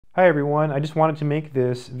Hi everyone, I just wanted to make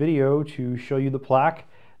this video to show you the plaque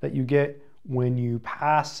that you get when you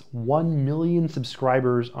pass 1 million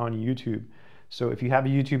subscribers on YouTube. So if you have a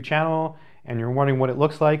YouTube channel and you're wondering what it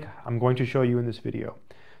looks like, I'm going to show you in this video.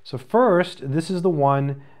 So first, this is the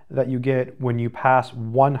one that you get when you pass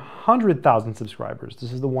 100,000 subscribers.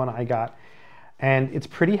 This is the one I got. And it's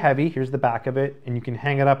pretty heavy. Here's the back of it, and you can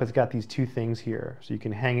hang it up. It's got these two things here. So you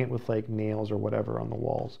can hang it with like nails or whatever on the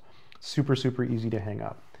walls. Super, super easy to hang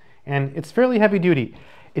up. And it's fairly heavy duty.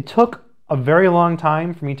 It took a very long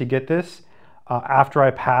time for me to get this after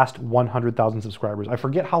I passed 100,000 subscribers. I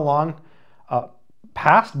forget how long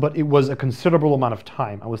passed, but it was a considerable amount of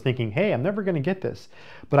time. I was thinking, hey, I'm never gonna get this.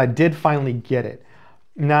 But I did finally get it.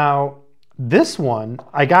 Now, this one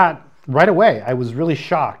I got right away. I was really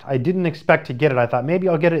shocked. I didn't expect to get it. I thought maybe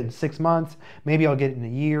I'll get it in 6 months, maybe I'll get it in a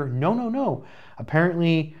year. No, no, no.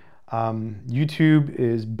 Apparently, YouTube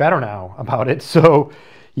is better now about it. So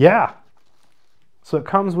yeah, so it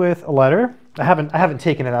comes with a letter. I haven't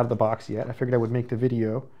taken it out of the box yet. I figured I would make the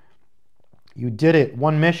video. You did it.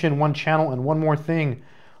 One mission, one channel, and one more thing.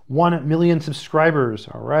 1 million subscribers.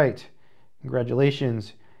 All right.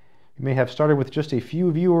 Congratulations. You may have started with just a few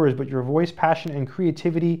viewers, but your voice, passion, and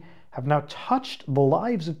creativity have now touched the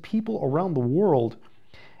lives of people around the world.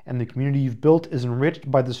 And the community you've built is enriched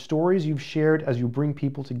by the stories you've shared as you bring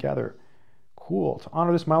people together. Cool. To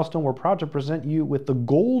honor this milestone, we're proud to present you with the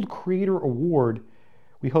Gold Creator Award.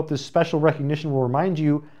 We hope this special recognition will remind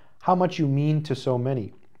you how much you mean to so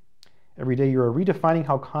many. Every day you are redefining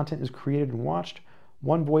how content is created and watched,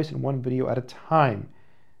 one voice and one video at a time.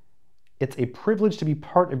 It's a privilege to be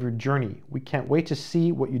part of your journey. We can't wait to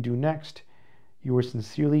see what you do next. Yours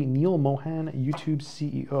sincerely, Neil Mohan, YouTube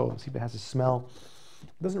CEO. Let's see if it has a smell.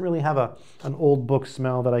 It doesn't really have an old book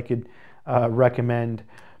smell that I could recommend.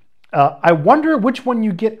 I wonder which one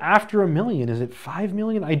you get after 1 million. Is it 5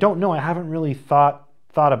 million? I don't know. I haven't really thought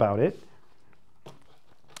about it.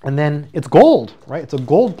 And then it's gold, right? It's a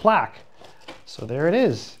gold plaque. So there it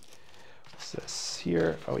is. What's this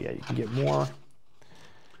here? Oh yeah, you can get more.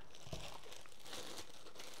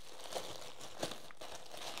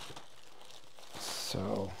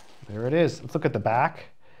 So there it is. Let's look at the back.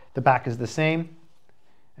 The back is the same.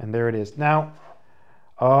 And there it is. Now,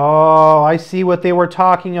 oh, I see what they were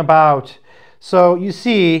talking about. So you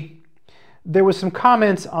see, there was some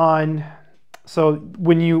comments on. So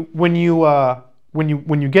when you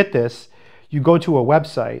get this, you go to a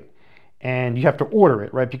website and you have to order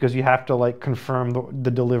it, right? Because you have to like confirm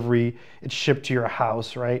the delivery. It's shipped to your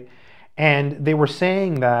house, right? And they were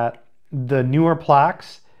saying that the newer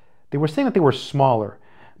plaques, they were saying that they were smaller.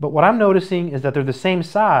 But what I'm noticing is that they're the same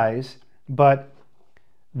size, but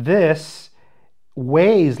this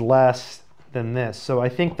weighs less than this. So I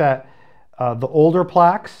think that the older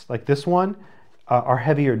plaques, like this one, are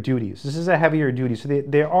heavier duties. This is a heavier duty. So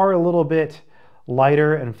they are a little bit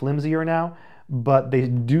lighter and flimsier now, but they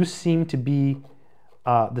do seem to be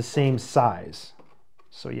the same size.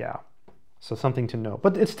 So yeah, so something to know.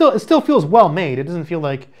 But it still feels well made. It doesn't feel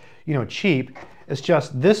like, you know, cheap. It's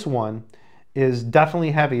just this one is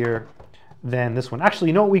definitely heavier than this one. Actually,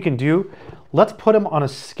 you know what we can do? Let's put them on a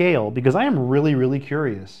scale because I am really, really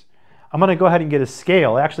curious. I'm gonna go ahead and get a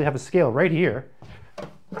scale. I actually have a scale right here.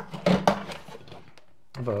 I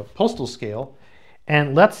have a postal scale.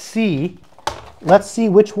 And let's see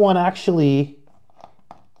which one actually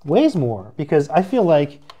weighs more, because I feel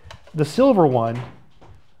like the silver one,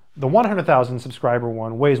 the 100,000 subscriber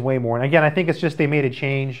one, weighs way more. And again, I think it's just they made a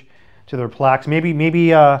change to their plaques. Maybe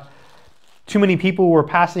too many people were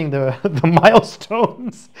passing the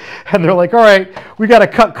milestones, and they're like, all right, we got to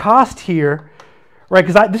cut cost here, right?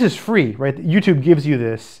 Because this is free, right? YouTube gives you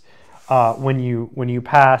this when you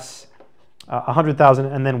pass 100,000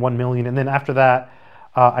 and then 1 million, and then after that,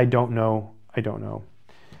 I don't know.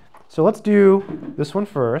 So let's do this one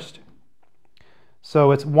first.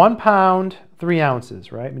 So it's 1 pound 3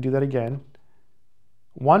 ounces, right? Let me do that again.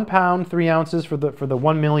 1 pound 3 ounces for the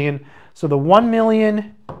 1 million. So the 1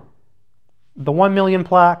 million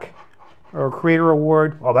plaque or creator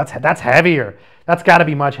award. Oh, that's heavier. That's got to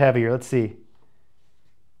be much heavier. Let's see.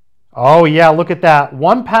 Oh yeah, look at that.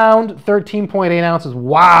 1 pound 13.8 ounces.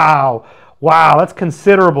 Wow, that's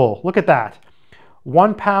considerable. Look at that.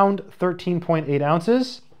 1 pound 13.8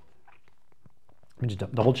 ounces. Let me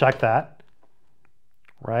just double check that.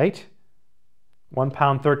 Right. 1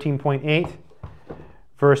 pound 13.8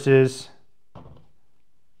 versus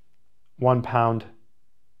 1 pound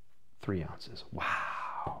 3 ounces.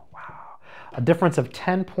 Wow. A difference of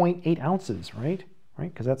 10.8 ounces, right?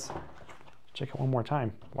 Because that's, check it one more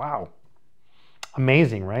time. Wow.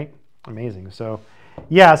 Amazing, right? Amazing. So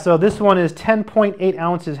Yeah, so this one is 10.8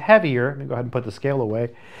 ounces heavier. Let me go ahead and put the scale away,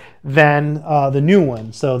 than the new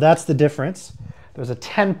one. So that's the difference. There's a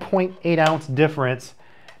 10.8 ounce difference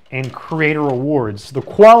in creator rewards. The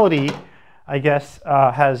quality, I guess,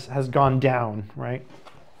 has gone down, right?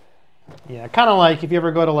 Yeah, kind of like if you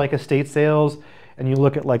ever go to like estate sales and you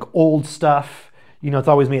look at like old stuff, you know, it's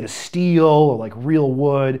always made of steel or like real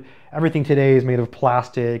wood. Everything today is made of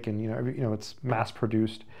plastic, and it's mass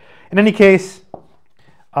produced. In any case,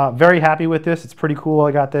 very happy with this. It's pretty cool.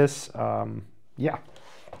 I got this. Yeah,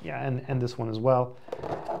 and this one as well.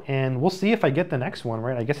 And we'll see if I get the next one,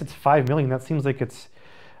 right? I guess it's 5 million. That seems like it's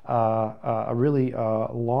a really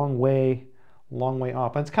long way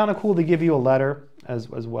off. And it's kind of cool to give you a letter as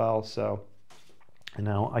well. So, and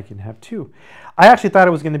now I can have two. I actually thought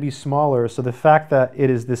it was going to be smaller, so the fact that it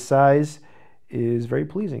is this size is very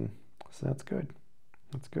pleasing. So that's good.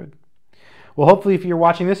 That's good. Well, hopefully if you're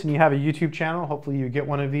watching this and you have a YouTube channel, hopefully you get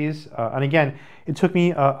one of these. And again, it took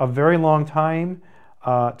me a very long time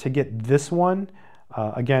to get this one.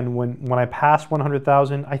 Again, when I passed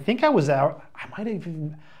 100,000, I think I was out.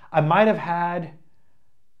 I might have had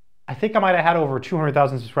over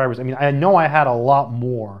 200,000 subscribers. I mean, I know I had a lot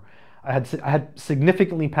more. I had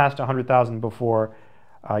significantly passed 100,000 before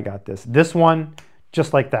I got this. This one,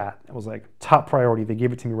 just like that, it was like top priority. They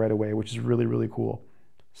gave it to me right away, which is really, really cool.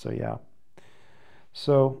 So yeah.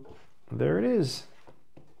 So there it is.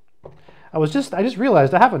 I just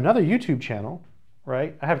realized I have another YouTube channel,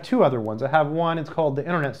 right? I have two other ones. I have one, it's called The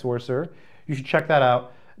Internet Sorcerer. You should check that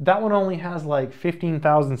out. That one only has like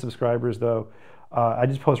 15,000 subscribers though. I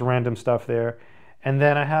just post random stuff there. And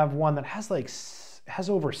then I have one that has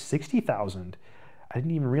over 60,000. I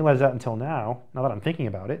didn't even realize that until now that I'm thinking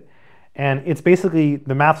about it. And it's basically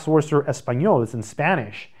the Math Sorcerer Español. It's in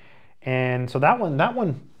Spanish. And so that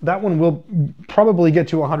one will probably get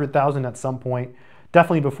to 100,000 at some point,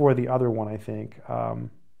 definitely before the other one, I think.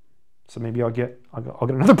 So maybe I'll get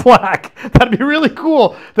another plaque. That'd be really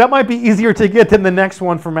cool. That might be easier to get than the next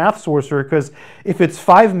one for Math Sorcerer, because if it's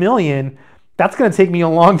 5 million, that's going to take me a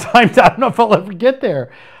long time. I don't know if I'll ever get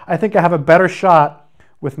there. I think I have a better shot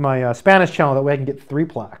with my Spanish channel. That way I can get 3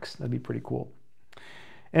 plaques. That'd be pretty cool.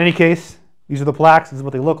 In any case, these are the plaques. This is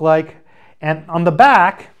what they look like. And on the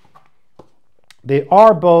back, they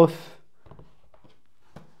are both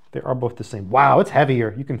the same. Wow, it's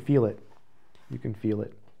heavier. You can feel it. You can feel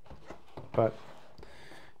it. But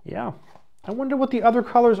yeah, I wonder what the other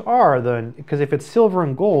colors are then, because if it's silver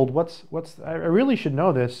and gold, I really should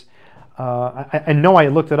know this. I know I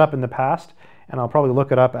looked it up in the past, and I'll probably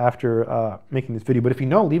look it up after making this video. But if you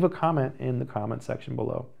know, leave a comment in the comment section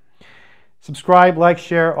below. Subscribe, like,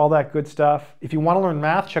 share, all that good stuff. If you want to learn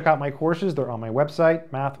math, check out my courses. They're on my website,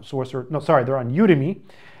 they're on Udemy.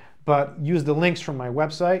 But use the links from my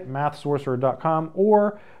website, mathsorcerer.com,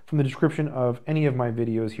 or from the description of any of my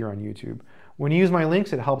videos here on YouTube. When you use my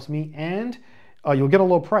links, it helps me, and you'll get a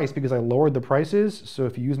low price because I lowered the prices. So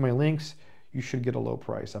if you use my links, you should get a low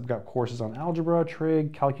price. I've got courses on algebra,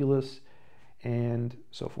 trig, calculus, and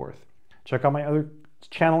so forth. Check out my other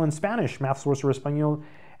channel in Spanish, Math Sorcerer Español,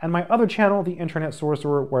 and my other channel, The Internet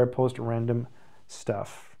Sorcerer, where I post random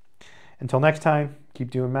stuff. Until next time, keep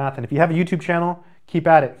doing math. And if you have a YouTube channel, keep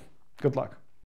at it. Good luck.